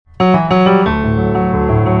Hey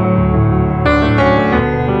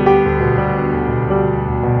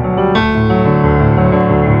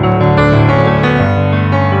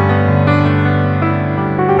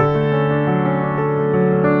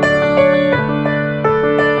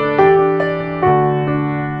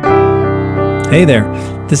there,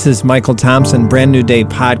 this is Michael Thompson, Brand New Day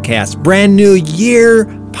Podcast, Brand New Year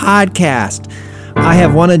Podcast. I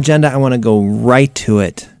have one agenda. I want to go right to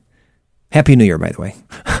it. Happy New Year, by the way.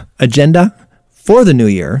 Agenda for the new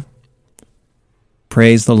year.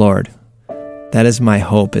 Praise the Lord. That is my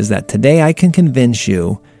hope, is that today I can convince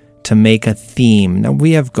you to make a theme. Now,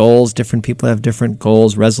 we have goals. Different people have different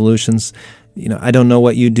goals, resolutions. I don't know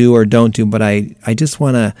what you do or don't do, but I just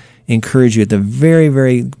want to encourage you at the very,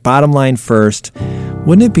 very bottom line first.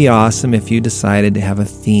 Wouldn't it be awesome if you decided to have a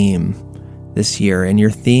theme this year, and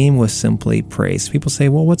your theme was simply praise? People say,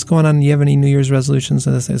 well, what's going on? Do you have any New Year's resolutions?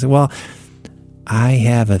 And I say, well, I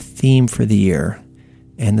have a theme for the year,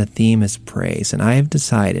 and the theme is praise. And I have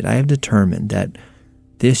determined that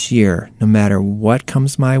this year, no matter what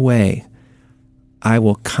comes my way, I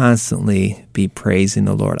will constantly be praising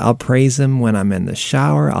the Lord. I'll praise Him when I'm in the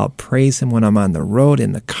shower. I'll praise Him when I'm on the road,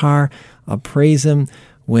 in the car. I'll praise Him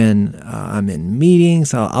when I'm in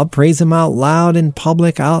meetings. I'll praise Him out loud in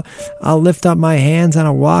public. I'll lift up my hands on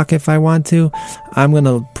a walk if I want to. I'm going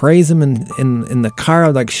to praise Him in the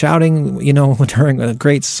car, like shouting, during a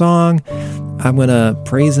great song. I'm going to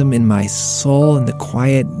praise Him in my soul, in the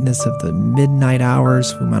quietness of the midnight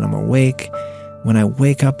hours when I'm awake. When I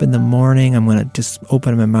wake up in the morning, I'm going to just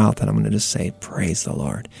open my mouth and I'm going to just say, praise the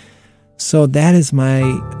Lord. So that is my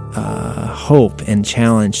hope and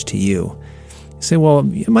challenge to you. You say, well,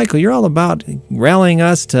 Michael, you're all about rallying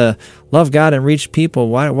us to love God and reach people.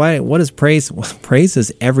 What is praise? Well, praise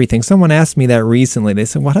is everything. Someone asked me that recently. They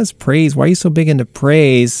said, what is praise? Why are you so big into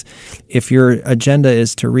praise if your agenda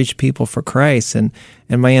is to reach people for Christ? And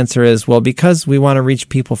my answer is, well, because we want to reach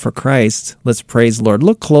people for Christ, let's praise the Lord.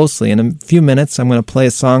 Look closely. In a few minutes, I'm going to play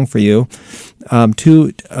a song for you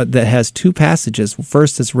that has two passages.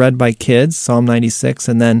 First is read by kids, Psalm 96,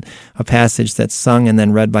 and then a passage that's sung and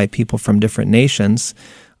then read by people from different nations,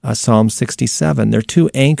 Psalm 67. They're two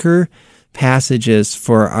anchor passages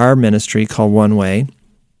for our ministry called One Way.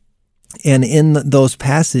 And in those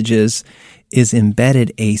passages is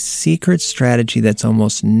embedded a secret strategy that's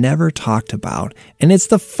almost never talked about. And it's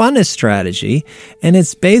the funnest strategy. And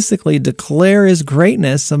it's basically declare His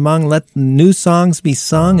greatness let new songs be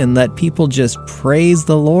sung and let people just praise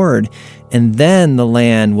the Lord. And then the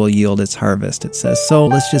land will yield its harvest, it says. So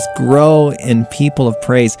let's just grow in people of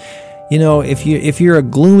praise. If you're a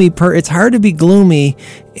gloomy it's hard to be gloomy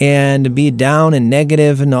and to be down and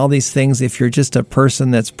negative and all these things if you're just a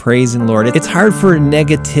person that's praising the Lord. It's hard for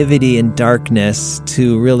negativity and darkness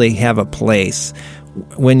to really have a place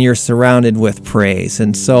when you're surrounded with praise.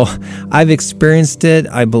 And so I've experienced it.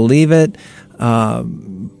 I believe it.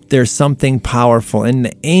 There's something powerful. And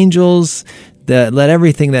the angels that let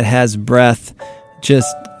everything that has breath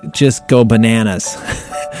just go bananas.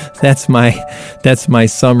 That's my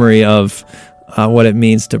summary of what it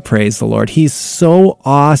means to praise the Lord. He's so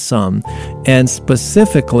awesome, and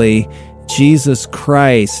specifically, Jesus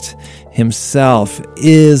Christ Himself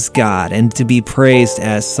is God, and to be praised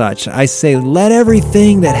as such. I say, let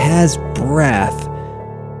everything that has breath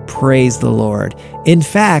praise the Lord. In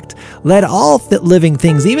fact, let all living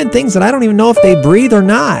things, even things that I don't even know if they breathe or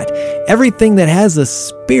not, everything that has a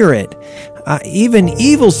spirit, even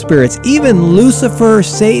evil spirits, even Lucifer,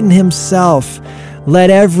 Satan himself, let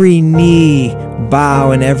every knee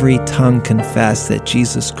bow and every tongue confess that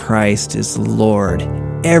Jesus Christ is Lord.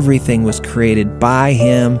 Everything was created by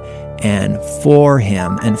Him and for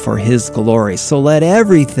Him and for His glory. So let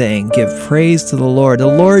everything give praise to the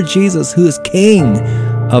Lord Jesus, who is King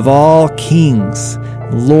of all kings,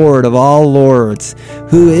 Lord of all lords,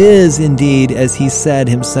 who is indeed, as He said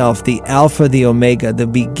Himself, the Alpha, the Omega, the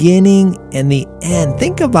beginning and the end.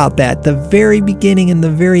 Think about that, the very beginning and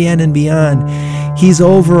the very end and beyond. He's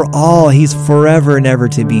over all. He's forever and ever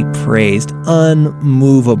to be praised,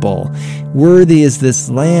 unmovable. Worthy is this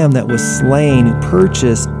Lamb that was slain, who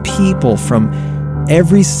purchased people from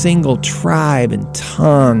every single tribe and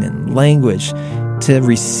tongue and language to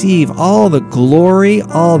receive all the glory,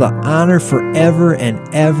 all the honor forever and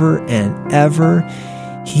ever and ever.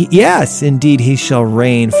 Yes, indeed, He shall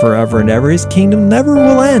reign forever and ever. His kingdom never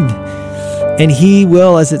will end. And He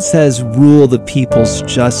will, as it says, rule the peoples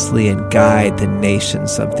justly and guide the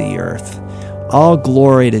nations of the earth. All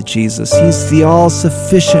glory to Jesus. He's the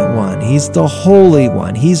all-sufficient one. He's the Holy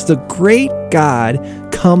One. He's the great God,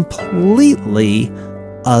 completely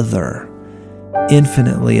other.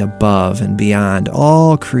 infinitely above and beyond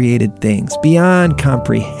all created things, beyond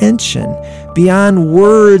comprehension, beyond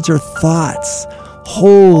words or thoughts.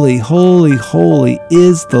 Holy, holy, holy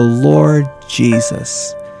is the Lord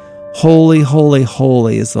Jesus. Holy, holy,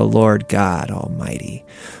 holy is the Lord God Almighty,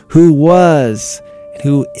 who was,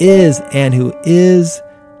 who is, and who is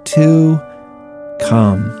to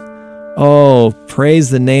come. Oh, praise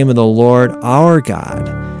the name of the Lord our God.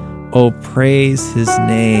 Oh, praise his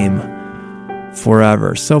name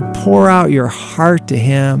forever. So pour out your heart to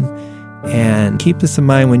him, and keep this in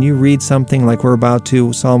mind when you read something like we're about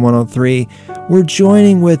to, Psalm 103, we're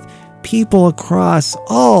joining with people across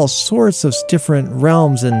all sorts of different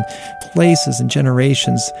realms and places and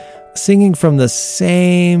generations, singing from the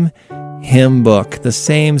same hymn book, the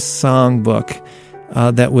same song book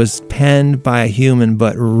that was penned by a human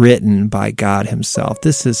but written by God himself.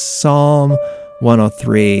 This is Psalm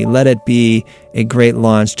 103. Let it be a great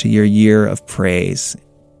launch to your year of praise.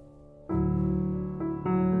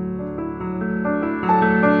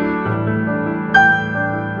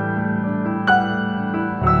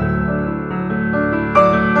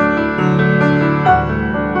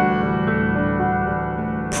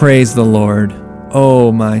 Praise the Lord,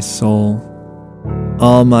 O my soul.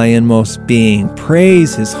 All my inmost being,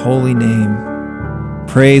 praise his holy name.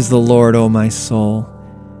 Praise the Lord, O my soul,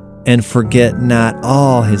 and forget not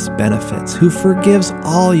all his benefits, who forgives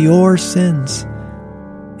all your sins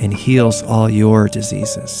and heals all your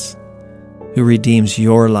diseases, who redeems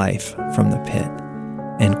your life from the pit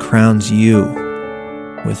and crowns you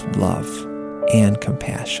with love and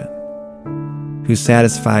compassion, who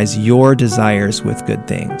satisfies your desires with good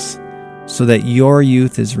things, so that your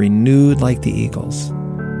youth is renewed like the eagles.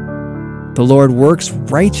 The Lord works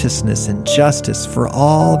righteousness and justice for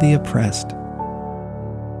all the oppressed.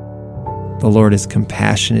 The Lord is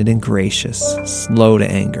compassionate and gracious, slow to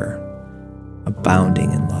anger,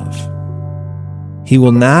 abounding in love. He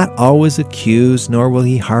will not always accuse, nor will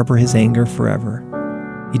he harbor his anger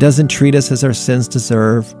forever. He doesn't treat us as our sins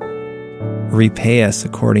deserve, or repay us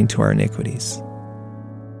according to our iniquities.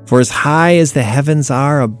 For as high as the heavens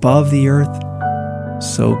are above the earth,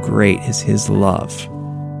 so great is his love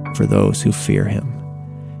for those who fear him.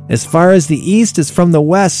 As far as the east is from the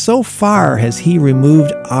west, so far has he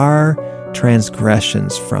removed our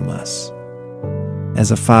transgressions from us.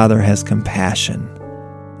 As a father has compassion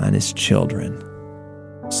on his children,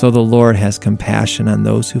 so the Lord has compassion on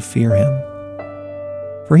those who fear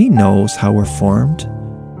him. For he knows how we're formed.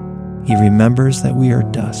 He remembers that we are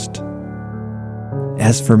dust.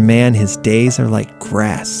 As for man, his days are like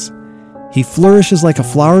grass. He flourishes like a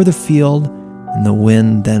flower of the field, and the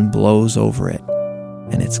wind then blows over it,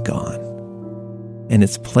 and it's gone, and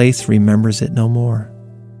its place remembers it no more.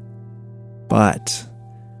 But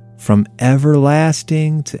from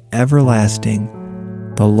everlasting to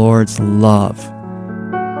everlasting, the Lord's love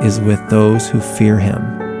is with those who fear him,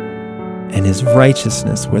 and his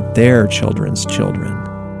righteousness with their children's children,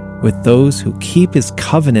 with those who keep his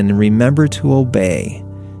covenant and remember to obey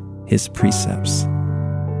his precepts.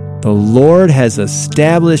 The Lord has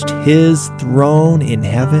established his throne in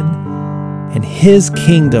heaven, and his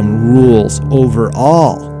kingdom rules over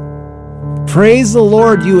all. Praise the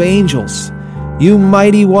Lord, you angels, you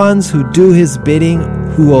mighty ones who do his bidding,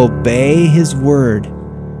 who obey his word.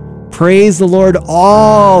 Praise the Lord,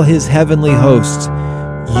 all his heavenly hosts,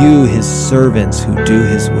 you his servants who do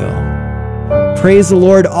his will. Praise the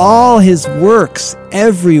Lord, all his works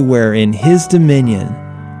everywhere in his dominion.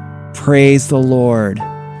 Praise the Lord,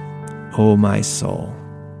 O my soul.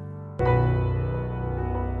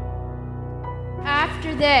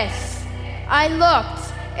 After this, I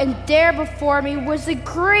looked, and there before me was a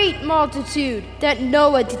great multitude that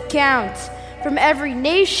Noah did count, from every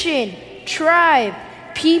nation, tribe,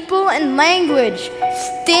 people, and language,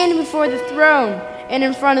 standing before the throne and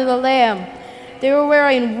in front of the Lamb. They were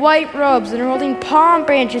wearing white robes and were holding palm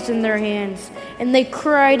branches in their hands, and they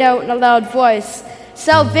cried out in a loud voice,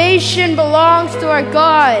 "Salvation belongs to our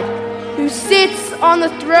God, who sits on the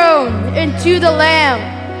throne, and to the Lamb."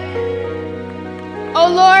 O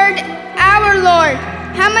Lord, our Lord,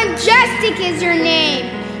 how majestic is your name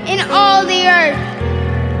in all the earth.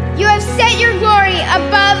 You have set your glory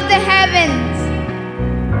above the heavens.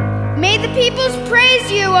 May the peoples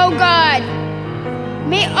praise you, O God.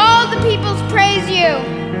 May all the peoples praise you.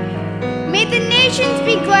 May the nations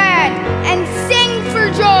be glad and sing for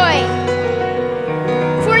joy.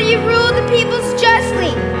 For you rule the peoples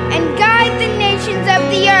justly and guide the nations of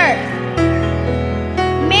the earth.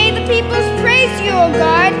 May the peoples praise you, O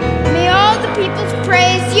God. May all the peoples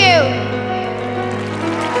praise you.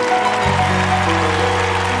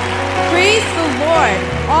 Praise the Lord,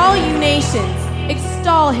 all you nations.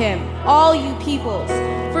 him, all you peoples,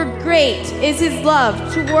 for great is his love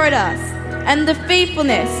toward us, and the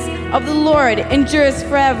faithfulness of the Lord endures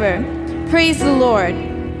forever. Praise the Lord.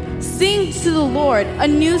 Sing to the Lord a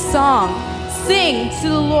new song. Sing to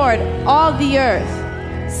the Lord, all the earth.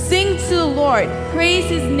 Sing to the Lord, praise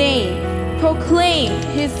his name. Proclaim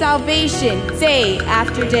his salvation day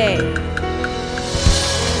after day.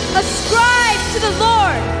 Ascribe to the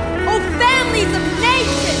Lord, O families of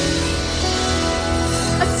nations.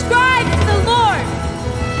 Ascribe to the Lord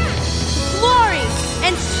glory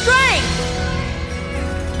and strength.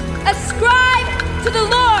 Ascribe to the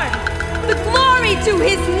Lord the glory to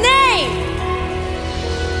his name.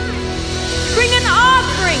 Bring an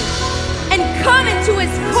offering and come into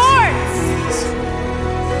his courts.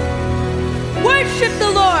 Worship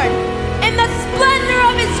the Lord in the splendor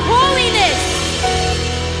of his holiness.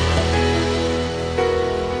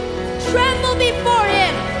 Tremble before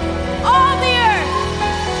him, all the earth.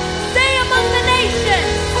 Say among the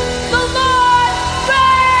nations, the Lord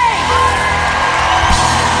reigns.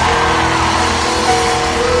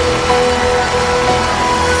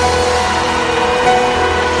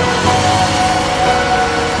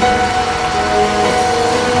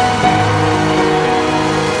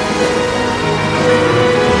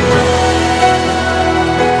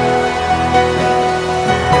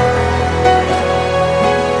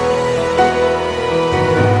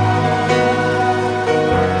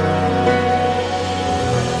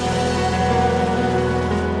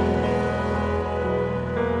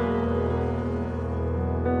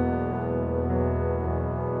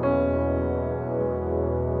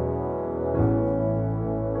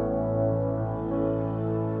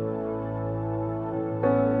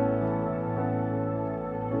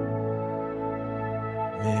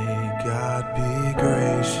 May God be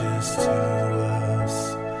gracious to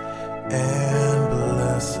us and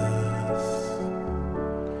bless us,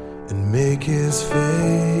 and make his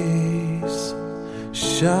face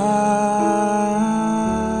shine,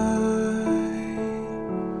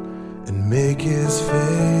 and make his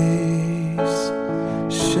face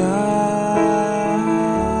shine,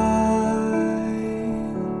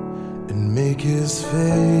 and make his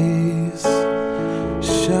face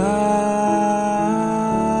shine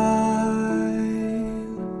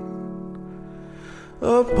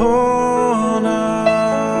upon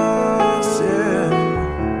us, yeah.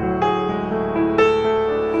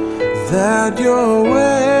 That your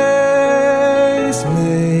ways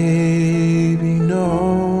may be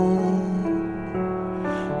known,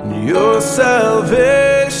 and your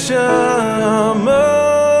salvation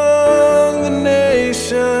among the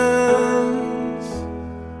nations.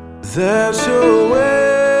 That your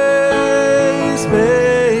ways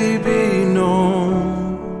may be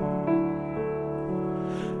known,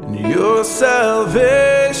 your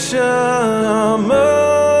salvation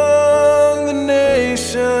among the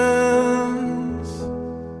nations.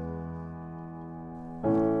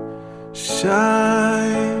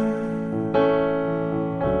 Shine,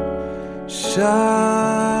 shine,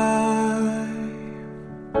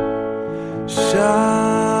 shine.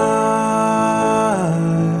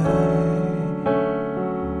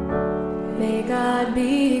 May God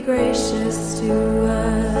be gracious to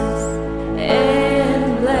us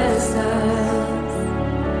and bless us,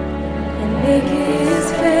 and make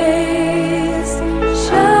his face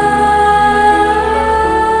shine,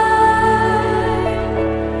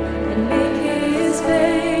 and make his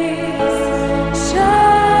face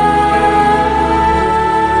shine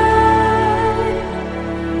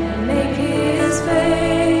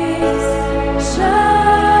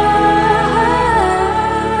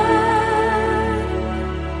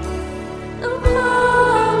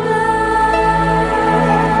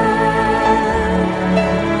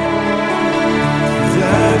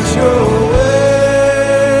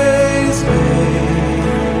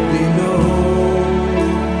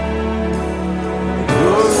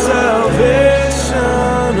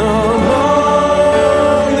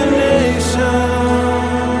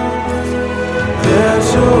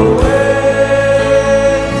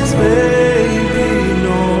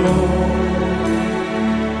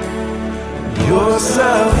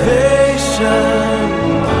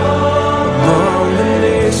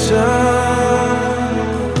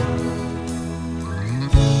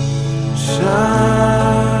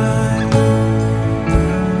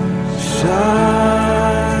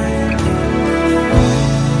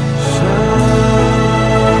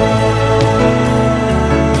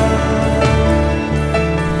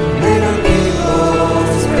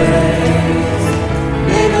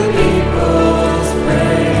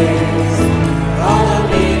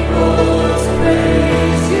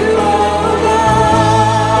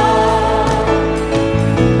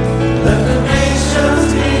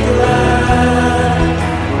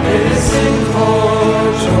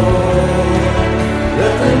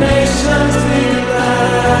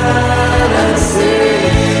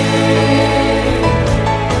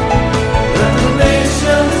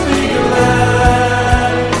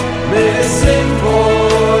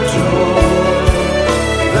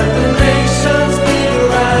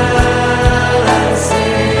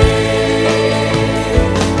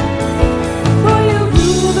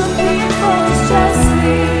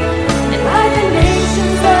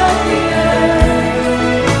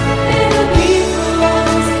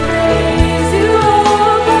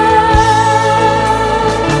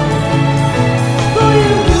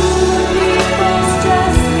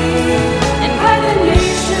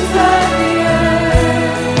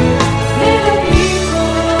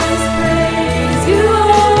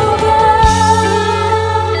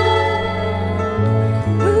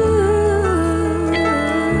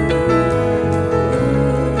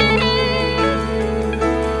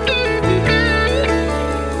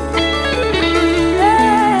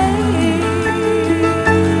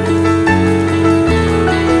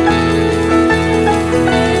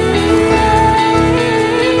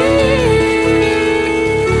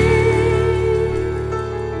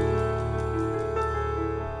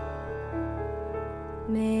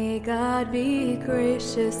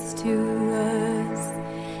gracious to us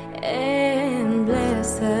and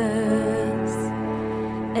bless us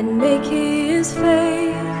and make his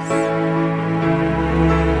face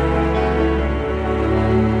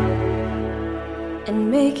and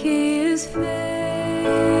make his face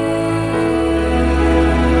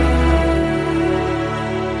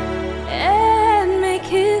and make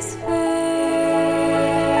his face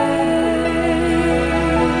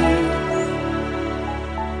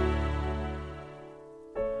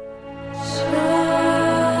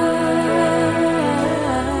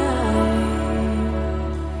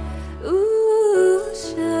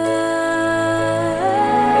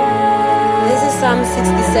Psalm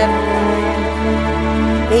 67.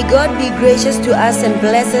 May God be gracious to us and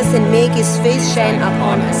bless us and make his face shine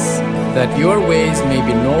upon us. That your ways may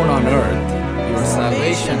be known on earth, your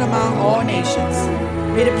salvation among all nations.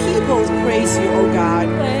 May the peoples praise you, O God.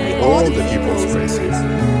 May all the peoples praise you.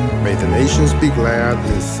 May the nations be glad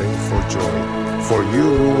and sing for joy. For you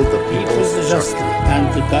rule the peoples justly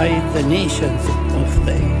and to guide the nations of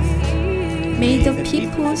faith. May the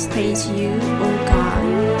peoples praise you, O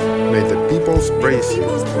God. May the peoples praise you.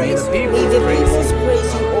 May the peoples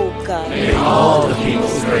praise you, O God. May all the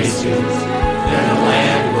peoples praise you. Then the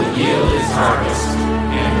land will yield its harvest,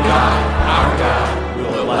 and God